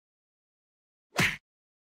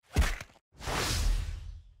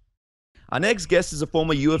Our next guest is a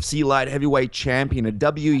former UFC light heavyweight champion, a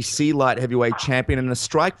WEC light heavyweight champion, and a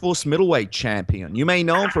Strikeforce middleweight champion. You may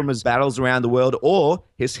know him from his battles around the world or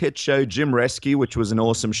his hit show Gym Rescue, which was an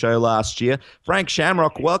awesome show last year. Frank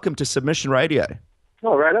Shamrock, welcome to Submission Radio.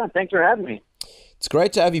 Oh, right on. Thanks for having me. It's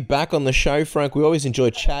great to have you back on the show, Frank. We always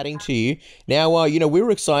enjoy chatting to you. Now, we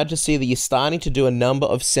were excited to see that you're starting to do a number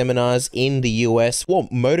of seminars in the US. What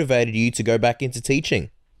motivated you to go back into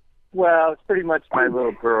teaching? Well, it's pretty much my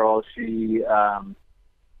little girl. She,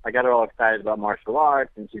 I got her all excited about martial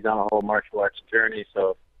arts, and she's on a whole martial arts journey.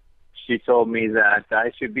 So she told me that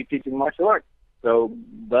I should be teaching martial arts. So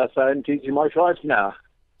thus I'm teaching martial arts now.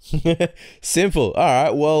 Simple. All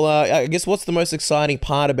right. Well, I guess what's the most exciting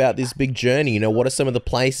part about this big journey? What are some of the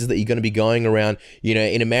places that you're going to be going around,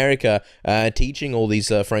 in America, teaching all these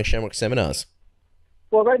Frank Shamrock seminars?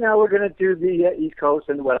 Well, right now we're going to do the East Coast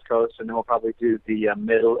and the West Coast, and then we'll probably do the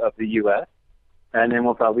middle of the U.S., and then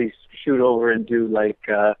we'll probably shoot over and do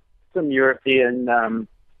some European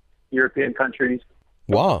countries.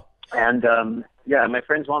 Wow. And my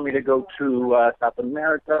friends want me to go to South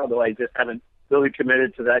America, although I just haven't really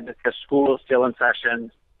committed to that just because school is still in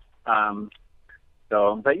session.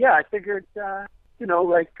 But yeah, I figured, when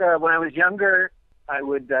I was younger, I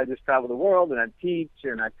would just travel the world and I'd teach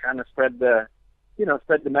and I'd kind of spread the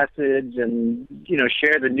message and,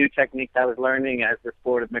 share the new techniques I was learning as the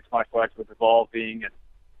sport of mixed martial arts was evolving.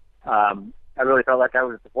 And I really felt like I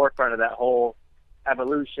was at the forefront of that whole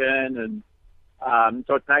evolution. And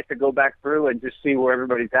so it's nice to go back through and just see where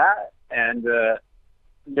everybody's at and,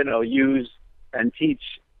 use and teach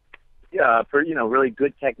for really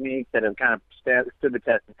good techniques that have kind of stood the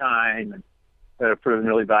test of time and that have proven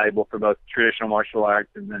really valuable for both traditional martial arts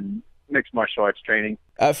and then mixed martial arts training.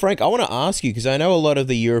 Frank, I want to ask you, because I know a lot of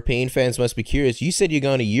the European fans must be curious. You said you're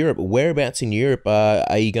going to Europe. Whereabouts in Europe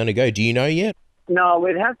are you going to go? Do you know yet? No,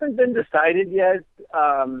 it hasn't been decided yet.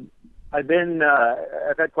 I've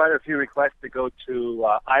had quite a few requests to go to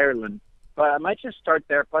Ireland, but I might just start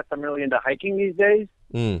there. Plus, I'm really into hiking these days.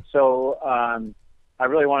 So I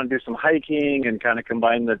really want to do some hiking and kind of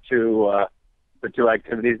combine the two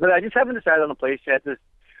activities. But I just haven't decided on a place yet.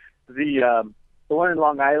 The one in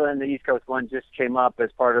Long Island, the East Coast one, just came up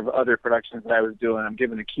as part of other productions that I was doing. I'm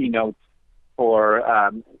giving a keynote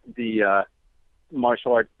for the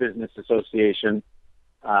Martial Arts Business Association.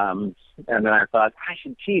 And then I thought, I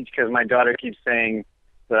should teach because my daughter keeps saying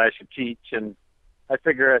that I should teach. And I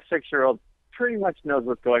figure a 6-year-old pretty much knows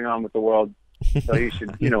what's going on with the world. So you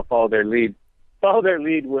should, follow their lead. Follow their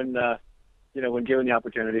lead when given the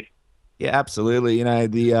opportunity. Yeah, absolutely. You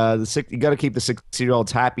got to keep the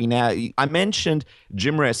 6-year-olds happy. Now, I mentioned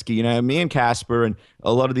Gym Rescue. Me and Casper and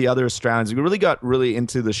a lot of the other Australians, we really got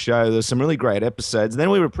into the show. There's some really great episodes.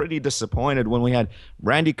 Then we were pretty disappointed when we had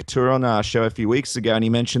Randy Couture on our show a few weeks ago, and he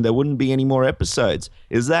mentioned there wouldn't be any more episodes.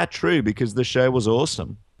 Is that true? Because the show was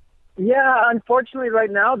awesome. Yeah, unfortunately,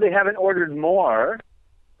 right now they haven't ordered more,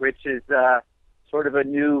 which is sort of a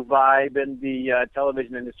new vibe in the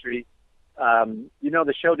television industry.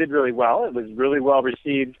 The show did really well. It was really well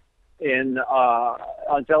received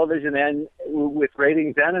on television and with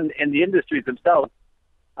ratings and in the industries themselves.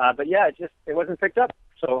 But yeah, it wasn't picked up.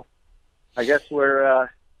 So I guess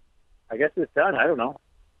it's done. I don't know.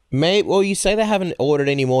 Well, you say they haven't ordered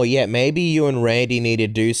any more yet. Maybe you and Randy need to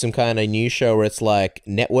do some kind of new show where it's like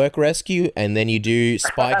Network Rescue, and then you do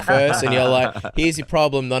Spike first, and you're like, here's your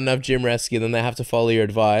problem, not enough Gym Rescue. Then they have to follow your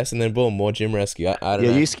advice, and then boom, more Gym Rescue. I don't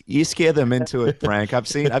know. You scare them into it, Frank. I've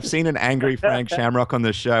seen an angry Frank Shamrock on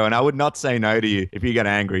the show, and I would not say no to you if you get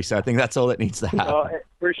angry. So I think that's all that needs to happen. Oh,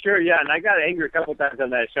 for sure, yeah. And I got angry a couple times on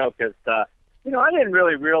that show because, I didn't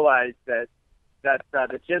really realize that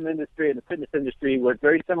the gym industry and the fitness industry was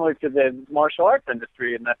very similar to the martial arts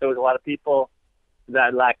industry, and that there was a lot of people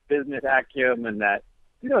that lacked business acumen and that,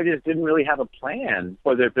 just didn't really have a plan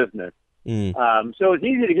for their business. So it was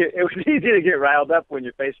easy to get riled up when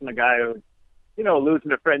you're facing a guy who's,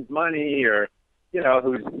 losing a friend's money or,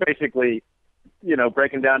 who's basically,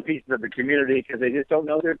 breaking down pieces of the community because they just don't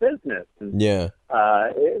know their business. And, yeah.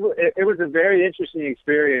 It was a very interesting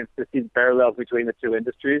experience to see the parallels between the two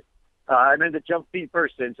industries. To jump feet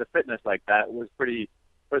first into fitness like that was pretty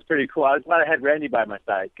cool. I was glad I had Randy by my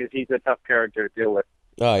side because he's a tough character to deal with.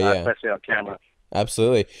 Oh yeah, especially on camera.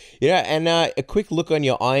 Absolutely. Yeah, and a quick look on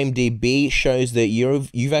your IMDb shows that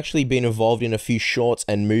you've actually been involved in a few shorts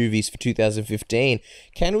and movies for 2015.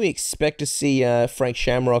 Can we expect to see Frank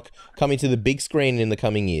Shamrock coming to the big screen in the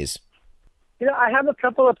coming years? I have a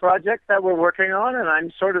couple of projects that we're working on, and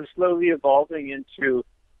I'm sort of slowly evolving into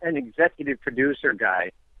an executive producer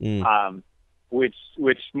guy. Which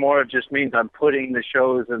more just means I'm putting the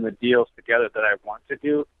shows and the deals together that I want to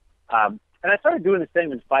do. And I started doing the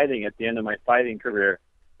same in fighting at the end of my fighting career,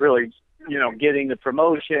 really, getting the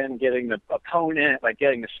promotion, getting the opponent, like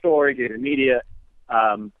getting the story, getting the media.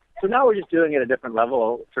 So now we're just doing it at a different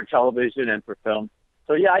level for television and for film.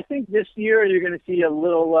 So yeah, I think this year you're going to see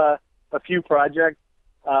a few projects.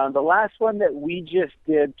 The last one that we just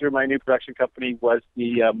did through my new production company was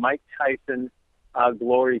the Mike Tyson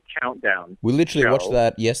Glory Countdown. We literally watched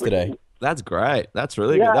that yesterday. That's great. That's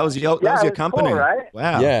really good. That was your company, cool, right?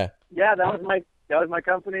 Wow. Yeah, that was my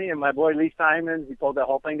company, and my boy Lee Simons. He pulled that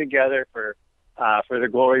whole thing together for the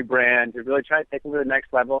Glory brand to really try to take it to the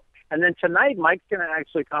next level. And then tonight, Mike's going to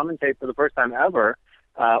actually commentate for the first time ever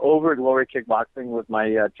over Glory Kickboxing with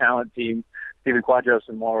my talent team, Steven Quadros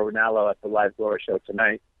and Mauro Ranallo at the live Glory show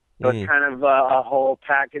tonight. So it's kind of a whole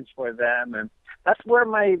package for them, and that's where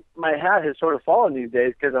my hat has sort of fallen these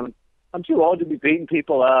days, because I'm too old to be beating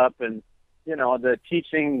people up, and the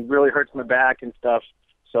teaching really hurts my back and stuff.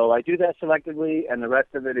 So I do that selectively, and the rest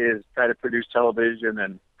of it is try to produce television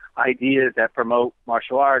and ideas that promote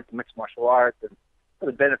martial arts, mixed martial arts, and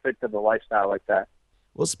the benefits of a lifestyle like that.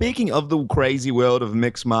 Well, speaking of the crazy world of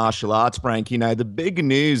mixed martial arts, Frank, the big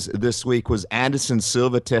news this week was Anderson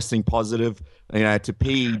Silva testing positive, to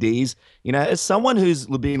PEDs. As someone who's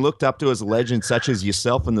been looked up to as a legend, such as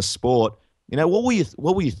yourself in the sport, what were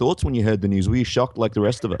your thoughts when you heard the news? Were you shocked like the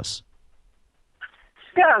rest of us?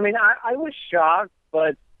 Yeah, I was shocked,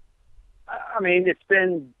 but it's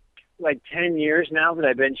been like 10 years now that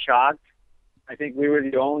I've been shocked. I think we were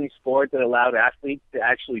the only sport that allowed athletes to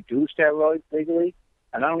actually do steroids legally,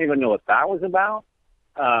 and I don't even know what that was about.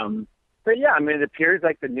 But yeah, it appears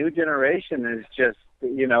like the new generation is just,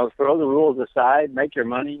 throw the rules aside, make your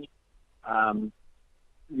money. The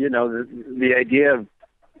idea of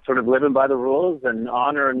sort of living by the rules and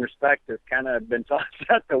honor and respect has kind of been tossed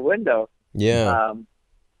out the window. Yeah.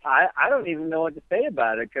 I don't even know what to say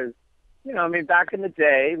about it, because, back in the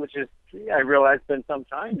day, which is, I realize it's been some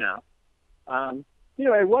time now,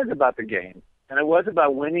 it was about the game, and it was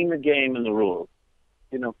about winning the game and the rules,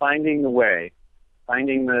 finding the way,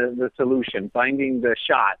 finding the solution, finding the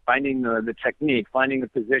shot, finding the technique, finding the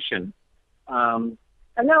position. And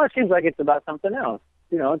now it seems like it's about something else.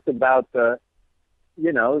 It's about the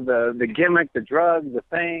gimmick, the drug, the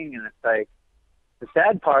thing, and it's like, the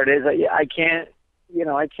sad part is I can't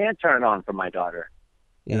turn it on for my daughter.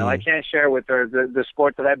 I can't share with her the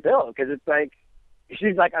sport that I built, because it's like,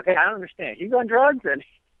 she's like, okay, I don't understand. You on drugs? And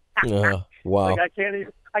wow. Like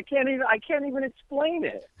I can't even explain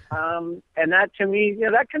it. And that, to me,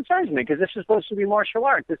 that concerns me, because this is supposed to be martial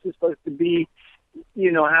arts. This is supposed to be,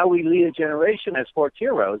 how we lead a generation as sports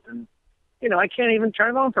heroes. And I can't even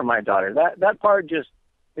turn it on for my daughter. That part just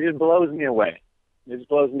blows me away. It just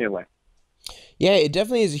blows me away. Yeah, it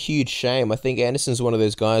definitely is a huge shame. I think Anderson's one of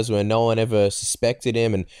those guys where no one ever suspected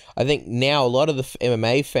him, and I think now a lot of the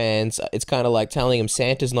MMA fans, it's kind of like telling him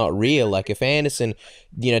Santa's not real. Like, if Anderson,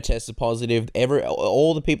 tested positive,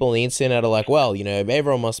 all the people on the internet are like, well,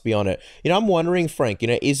 everyone must be on it. I'm wondering, Frank,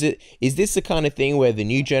 is this the kind of thing where the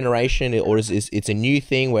new generation, or is it's a new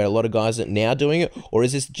thing where a lot of guys are now doing it, or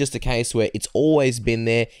is this just a case where it's always been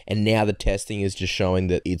there and now the testing is just showing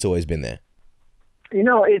that it's always been there?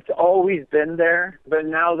 It's always been there, but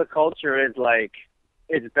now the culture is like,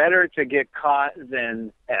 it's better to get caught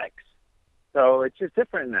than X. So it's just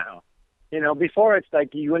different now. Before it's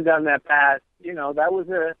like you went down that path, that was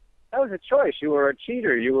a choice. You were a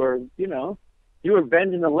cheater. You were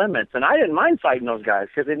bending the limits. And I didn't mind fighting those guys,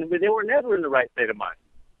 because they were never in the right state of mind.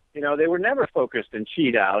 They were never focused and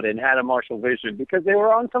cheat out and had a martial vision, because they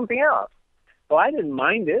were on something else. So I didn't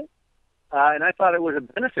mind it. And I thought it was a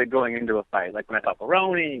benefit going into a fight. Like when I fought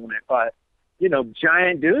Baroni, when I fought,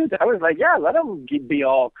 giant dudes, I was like, yeah, let them be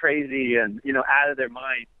all crazy and, out of their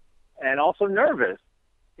mind, and also nervous.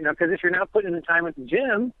 Because if you're not putting in the time at the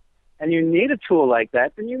gym and you need a tool like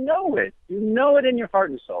that, then you know it. You know it in your heart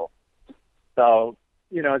and soul. So,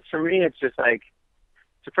 for me, it's just like,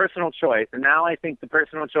 it's a personal choice. And now I think the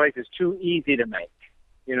personal choice is too easy to make.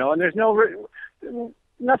 And there's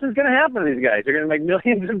nothing's going to happen to these guys. They're going to make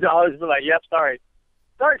millions of dollars, but like, yep, sorry,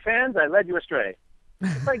 fans, I led you astray.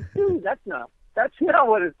 It's like, dude, that's not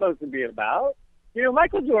what it's supposed to be about.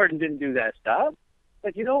 Michael Jordan didn't do that stuff.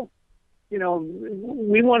 Like, we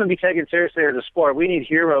want to be taken seriously as a sport. We need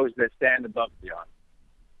heroes that stand above the odds.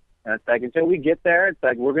 And it's like, until we get there, it's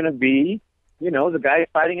like, we're going to be, the guy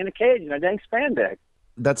fighting in a cage in a dang spandex.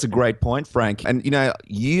 That's a great point, Frank. And,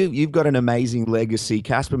 you've got an amazing legacy.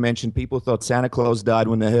 Casper mentioned people thought Santa Claus died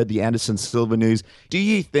when they heard the Anderson Silva news. Do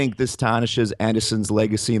you think this tarnishes Anderson's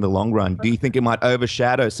legacy in the long run? Do you think it might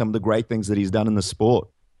overshadow some of the great things that he's done in the sport?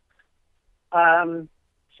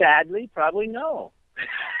 Sadly, probably no.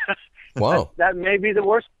 Wow. That may be the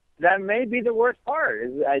worst. That may be the worst part.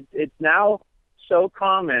 It's now so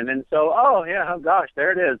common, and so oh gosh,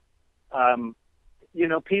 there it is.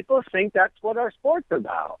 People think that's what our sport's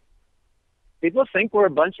about. People think we're a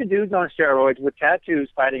bunch of dudes on steroids with tattoos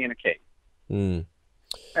fighting in a cage. Mm.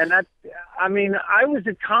 And I was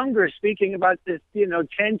at Congress speaking about this,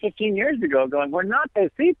 10, 15 years ago, going, we're not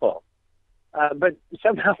those people. But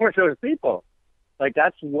somehow we're those people. Like,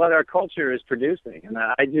 that's what our culture is producing. And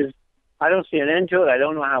I don't see an end to it. I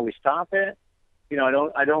don't know how we stop it. I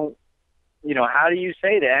don't, how do you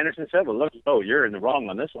say to Anderson Silva, look, you're in the wrong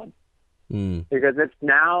on this one? Mm. Because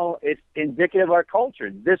it's indicative of our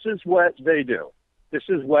culture. This is what they do. This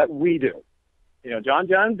is what we do. John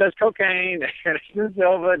Jones does cocaine, Anderson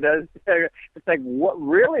Silva does. It's like, what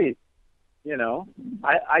really?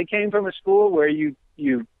 I came from a school where you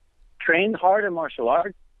trained hard in martial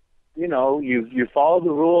arts. You followed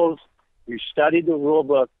the rules, you studied the rule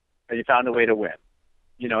book, and you found a way to win.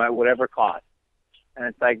 At whatever cost. And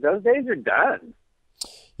it's like those days are done.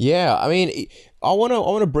 Yeah, I mean, I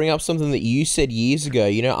want to bring up something that you said years ago.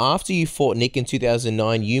 After you fought Nick in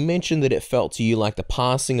 2009, you mentioned that it felt to you like the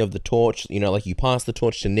passing of the torch, like you passed the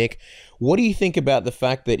torch to Nick. What do you think about the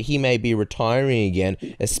fact that he may be retiring again,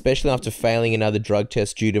 especially after failing another drug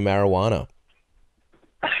test due to marijuana?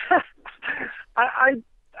 I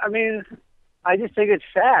mean, I just think it's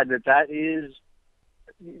sad that is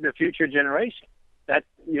the future generation. That,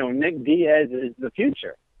 Nick Diaz is the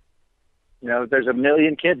future. There's a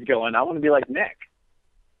million kids going, I want to be like Nick.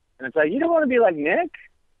 And it's like, you don't want to be like Nick?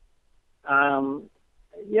 And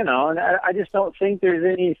I just don't think there's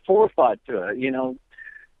any forethought to it.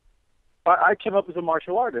 I came up as a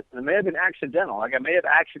martial artist, and it may have been accidental. Like, I may have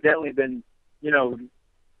accidentally been,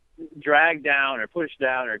 dragged down or pushed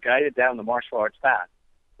down or guided down the martial arts path.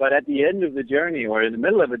 But at the end of the journey, or in the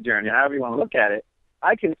middle of the journey, however you want to look at it,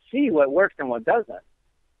 I can see what works and what doesn't.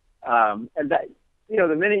 And that,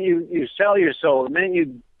 the minute you sell your soul, the minute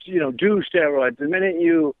you do steroids, the minute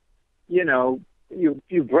you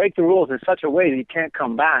break the rules in such a way that you can't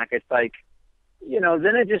come back, it's like,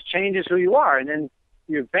 then it just changes who you are, and then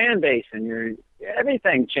your fan base and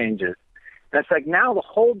everything changes. And it's like now the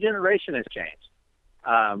whole generation has changed.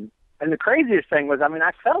 And the craziest thing was,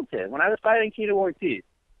 I felt it when I was fighting Tito Ortiz.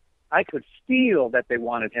 I could feel that they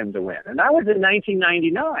wanted him to win, and that was in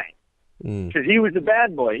 1999. Because he was the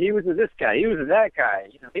bad boy. He was this guy. He was that guy.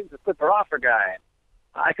 He was the flipper offer guy.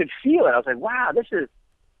 I could feel it. I was like, wow, this is,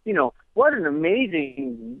 what an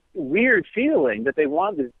amazing, weird feeling that they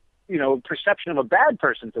wanted, perception of a bad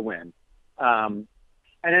person to win. And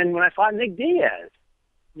then when I fought Nick Diaz,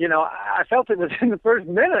 I felt it within the first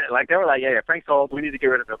minute. Like, they were like, yeah, Frank's old. We need to get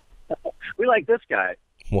rid of him. We like this guy.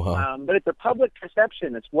 Wow. But it's a public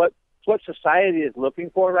perception. It's what society is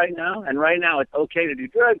looking for right now. And right now it's okay to do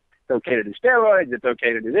drugs. It's okay to do steroids. It's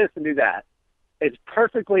okay to do this and do that. It's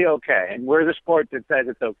perfectly okay. And we're the sport that says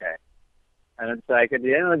it's okay. And it's like, at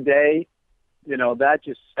the end of the day, that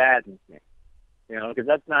just saddens me. Because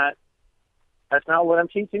that's not what I'm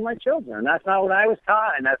teaching my children. That's not what I was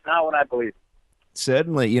taught, and that's not what I believe.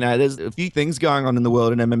 Certainly, there's a few things going on in the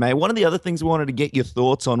world in MMA. One of the other things we wanted to get your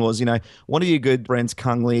thoughts on was, one of your good friends,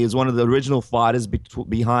 Cung is one of the original fighters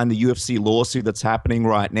behind the UFC lawsuit that's happening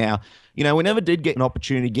right now. We never did get an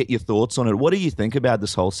opportunity to get your thoughts on it. What do you think about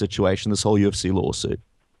this whole situation, this whole UFC lawsuit?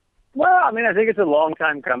 Well, I think it's a long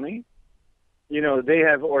time coming. They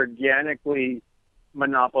have organically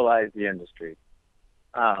monopolized the industry.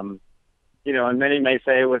 And many may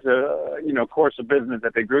say it was a, course of business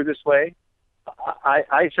that they grew this way.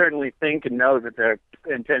 I certainly think and know that their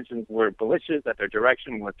intentions were malicious, that their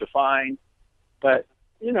direction was defined. But,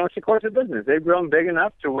 it's a course of business. They've grown big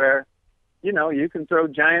enough to where, you can throw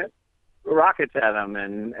giant rockets at them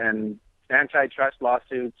and antitrust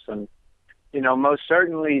lawsuits. And, most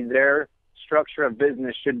certainly their structure of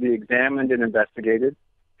business should be examined and investigated,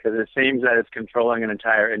 because it seems that it's controlling an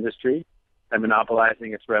entire industry and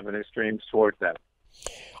monopolizing its revenue streams towards them.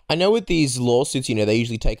 I know with these lawsuits, they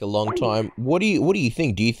usually take a long time. What do you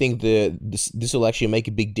think? Do you think this will actually make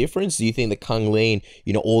a big difference? Do you think that Cung and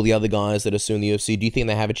all the other guys that are suing the UFC, do you think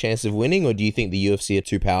they have a chance of winning, or do you think the UFC are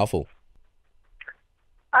too powerful?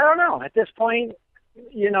 I don't know. At this point,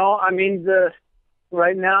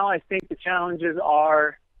 right now I think the challenges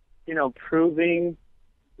are, proving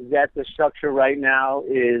that the structure right now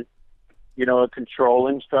is, a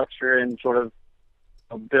controlling structure and sort of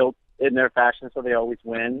built in their fashion so they always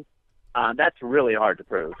win. That's really hard to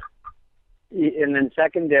prove. And then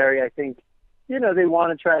secondary, I think, they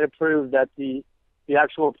want to try to prove that the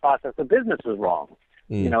actual process of business was wrong.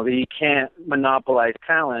 That you can't monopolize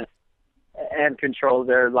talent and control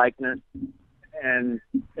their likeness and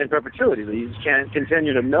in perpetuity. You just can't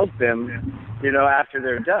continue to milk them, after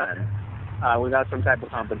they're done, without some type of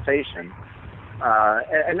compensation.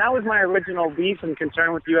 And that was my original beef and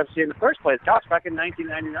concern with UFC in the first place. Gosh, back in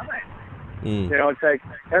 1999. It's like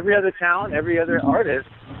every other talent, every other artist,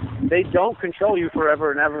 they don't control you forever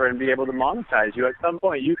and ever and be able to monetize you. At some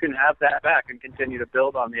point, you can have that back and continue to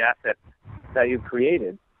build on the asset that you've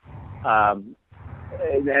created. And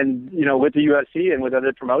with the UFC and with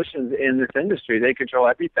other promotions in this industry, they control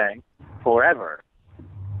everything forever.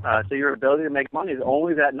 So your ability to make money is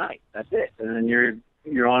only that night. That's it. And then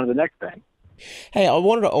you're on to the next thing. Hey, I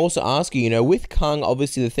wanted to also ask you, with Cung,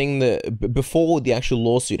 obviously the thing that before the actual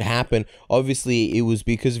lawsuit happened, obviously it was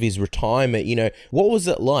because of his retirement. What was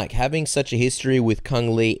it like having such a history with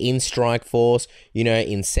Cung Lee in Strikeforce,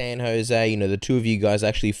 in San Jose, the two of you guys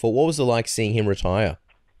actually fought? What was it like seeing him retire?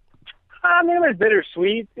 I mean, it was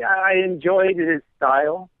bittersweet. I enjoyed his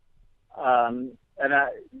style. And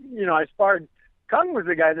I sparred. Cung was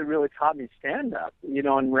the guy that really taught me stand-up,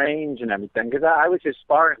 and range and everything, because I was his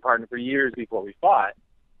sparring partner for years before we fought.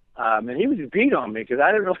 And he would just beat on me because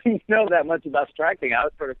I didn't really know that much about striking. I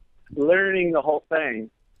was sort of learning the whole thing.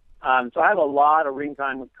 So I have a lot of ring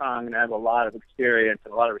time with Cung, and I have a lot of experience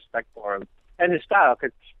and a lot of respect for him and his style,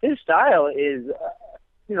 because his style is,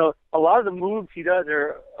 a lot of the moves he does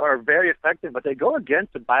are very effective, but they go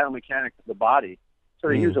against the biomechanics of the body. So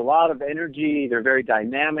they use a lot of energy. They're very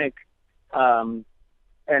dynamic. And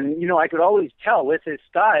I could always tell with his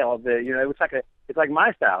style that, it's like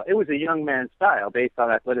my style. It was a young man's style based on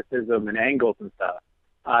athleticism and angles and stuff.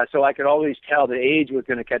 So I could always tell the age was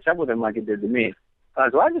going to catch up with him like it did to me.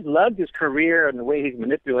 So I just loved his career and the way he's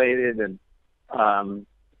manipulated and,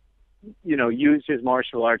 used his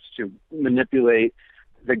martial arts to manipulate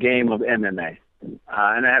the game of MMA. And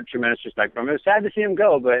I have tremendous respect for him. It was sad to see him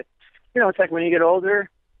go, but, it's like when you get older,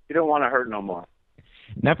 you don't want to hurt no more.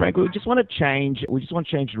 Now, Frank, we just want to change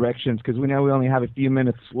directions because we know we only have a few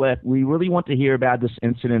minutes left. We really want to hear about this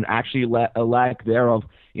incident, actually a lack thereof.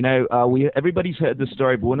 Everybody's heard the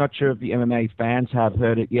story, but we're not sure if the MMA fans have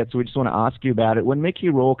heard it yet, so we just want to ask you about it. When Mickey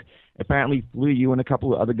Rourke apparently flew you and a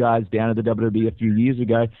couple of other guys down to the WWE a few years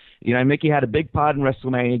ago, Mickey had a big part in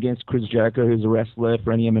Wrestlemania against Chris Jericho, who's a wrestler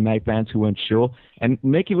for any MMA fans who weren't sure. And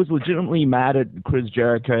Mickey was legitimately mad at Chris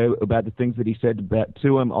Jericho about the things that he said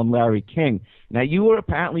to him on Larry King. Now, you were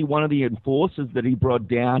apparently one of the enforcers that he brought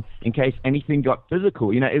down in case anything got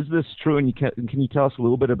physical. Is this true? And can you tell us a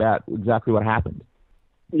little bit about exactly what happened?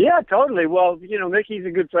 Yeah, totally. Well, Mickey's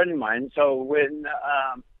a good friend of mine. So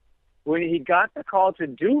when he got the call to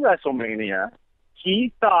do Wrestlemania,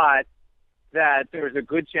 he thought that there was a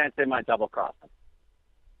good chance they might double cross him,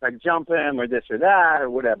 like jump him or this or that or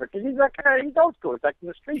whatever. Because he's old school. It's like in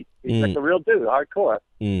the street. He's like the real dude, hardcore.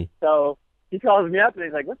 So he calls me up and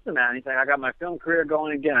he's like, "Listen, man," he's like, "I got my film career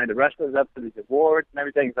going again. I had the wrestlers up for these awards and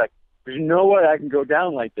everything." He's like, "There's no way I can go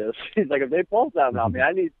down like this." He's like, "If they pull something on me,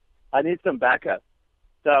 I need some backup."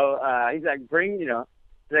 So he's like, "Bring, He's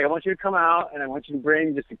like, I want you to come out, and I want you to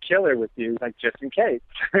bring just a killer with you, like, just in case."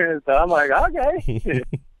 So I'm like, okay.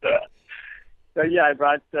 So, yeah,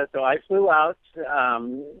 so I flew out,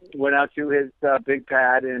 went out to his big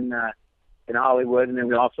pad in Hollywood, and then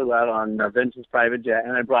we all flew out on Vince's private jet,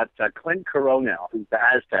 and I brought Clint Coronel, who's the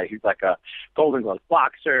Aztec. He's like a Golden Glove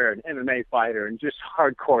boxer, an MMA fighter, and just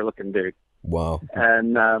hardcore-looking dude. Wow.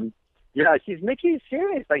 And, Mickey's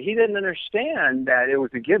serious. Like, he didn't understand that it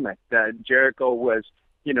was a gimmick, that Jericho was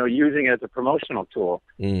using it as a promotional tool.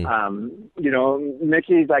 Mickey's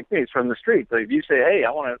like me. He's from the street. So if you say, "Hey,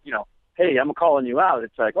 I want to, hey, I'm calling you out,"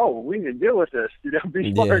 it's like, "Oh, we need to deal with this,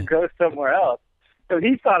 before it goes somewhere else." So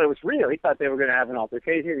he thought it was real. He thought they were going to have an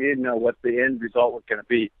altercation. He didn't know what the end result was going to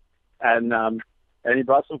be. And he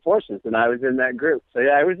brought some forces, and I was in that group. So,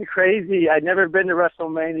 yeah, it was crazy. I'd never been to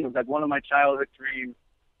WrestleMania. It was like one of my childhood dreams.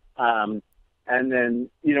 And then,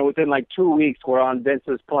 within like 2 weeks, we're on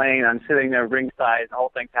Vince's plane. I'm sitting there ringside, and the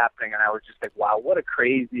whole thing's happening. And I was just like, wow, what a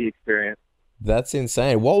crazy experience. That's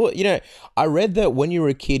insane. Well, I read that when you were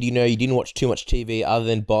a kid, you didn't watch too much TV other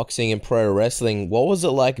than boxing and pro wrestling. What was it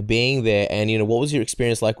like being there? And, what was your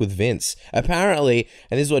experience like with Vince? Apparently,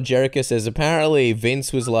 and this is what Jericho says, apparently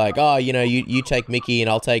Vince was like, "Oh, you take Mickey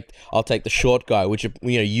and I'll take the short guy," which,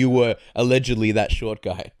 you were allegedly that short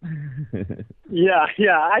guy. Yeah.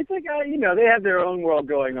 I think, they have their own world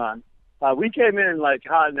going on. We came in like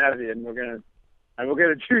hot and heavy, and we're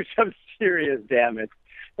gonna do some serious damage.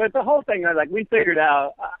 But the whole thing, like, we figured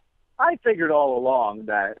out, I figured all along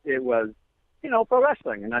that it was, pro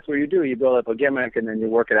wrestling, and that's what you do. You build up a gimmick, and then you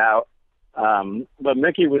work it out. But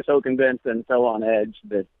Mickey was so convinced and so on edge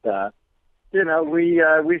that,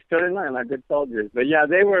 we stood in line like good soldiers. But yeah,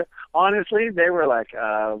 they were like,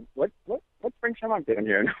 what's Frank Shamrock doing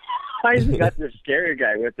here? Why has he got this scary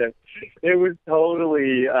guy with him? It was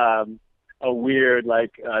totally a weird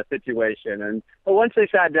situation. But once they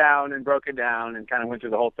sat down and broke it down and kind of went through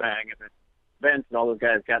the whole thing, and then Vince and all those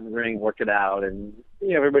guys got in the ring, worked it out, and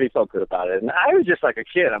everybody felt good about it. And I was just like a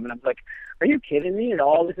kid. I mean, I'm like, are you kidding me? And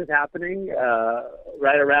all this is happening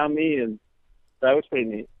right around me, and that was pretty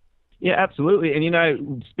neat. Yeah, absolutely.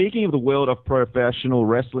 And, speaking of the world of professional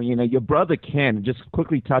wrestling, your brother Ken, just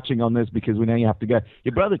quickly touching on this because we know you have to go.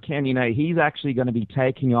 Your brother Ken, he's actually going to be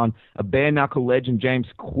taking on a bare knuckle legend, James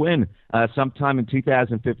Quinn, sometime in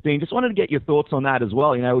 2015. Just wanted to get your thoughts on that as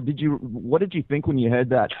well. What did you think when you heard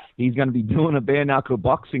that he's going to be doing a bare knuckle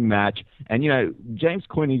boxing match? And, James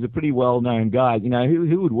Quinn, he's a pretty well-known guy.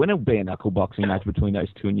 Who would win a bare knuckle boxing match between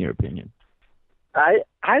those two, in your opinion?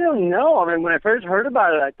 I don't know. I mean, when I first heard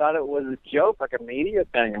about it, I thought it was a joke, like a media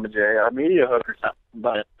thing, a media hook or something.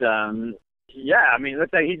 But yeah, I mean, it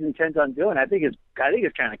looks like he's intent on doing it. I think it's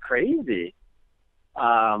kind of crazy.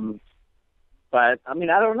 But I mean,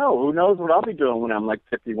 I don't know. Who knows what I'll be doing when I'm like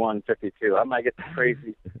 51, 52? I might get the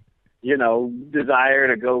crazy, desire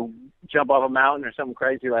to go jump off a mountain or something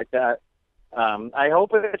crazy like that. I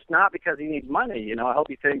hope it's not because he needs money. I hope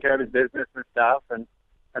he's taking care of his business and stuff, and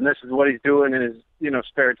this is what he's doing in his,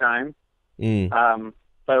 spare time.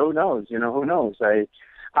 But who knows? Who knows? I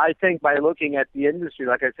think by looking at the industry,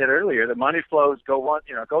 like I said earlier, the money flows goes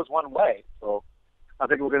one way. So I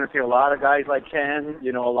think we're going to see a lot of guys like Ken,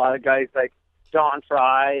 a lot of guys like Don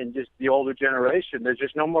Fry and just the older generation. There's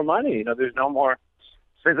just no more money. There's no more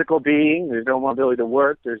physical being. There's no more ability to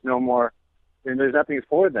work. There's no more, there's nothing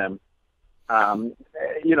for them. And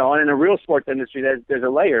in a real sports industry, there's a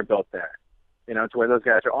layer built there. To where those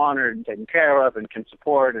guys are honored and taken care of and can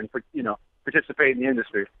support and, participate in the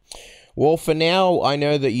industry. Well, for now, I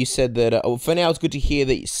know that you said that, for now, it's good to hear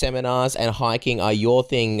that seminars and hiking are your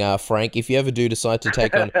thing, Frank. If you ever do decide to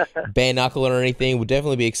take on bare knuckle or anything, we'll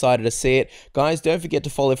definitely be excited to see it. Guys, don't forget to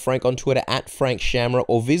follow Frank on Twitter at Frank Shamrock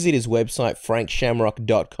or visit his website,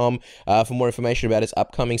 frankshamrock.com, for more information about his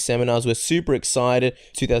upcoming seminars. We're super excited.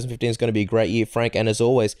 2015 is going to be a great year, Frank. And as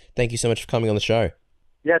always, thank you so much for coming on the show.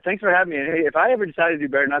 Yeah, thanks for having me. And hey, if I ever decide to do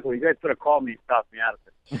bare knuckle, you guys better call me and talk me out of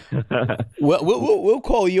it. We'll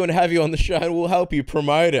call you and have you on the show, and we'll help you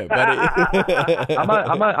promote it. But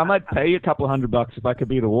I might pay you $200 if I could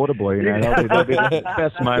be the water boy. That'll be the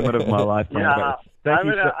best moment of my life. Yeah, I'm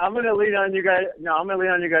gonna lean on you guys. No, I'm gonna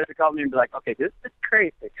lean on you guys to call me and be like, okay, this is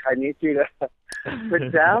crazy. I need you to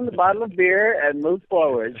put down the bottle of beer and move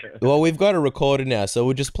forward. Well, we've got a recorder now, so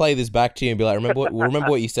we'll just play this back to you and be like, remember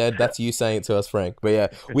what you said? That's you saying it to us, Frank. But yeah,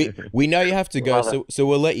 we know you have to go, so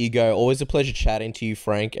we'll let you go. Always a pleasure chatting to you,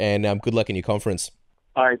 Frank, and good luck in your conference.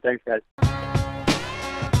 All right, thanks, guys.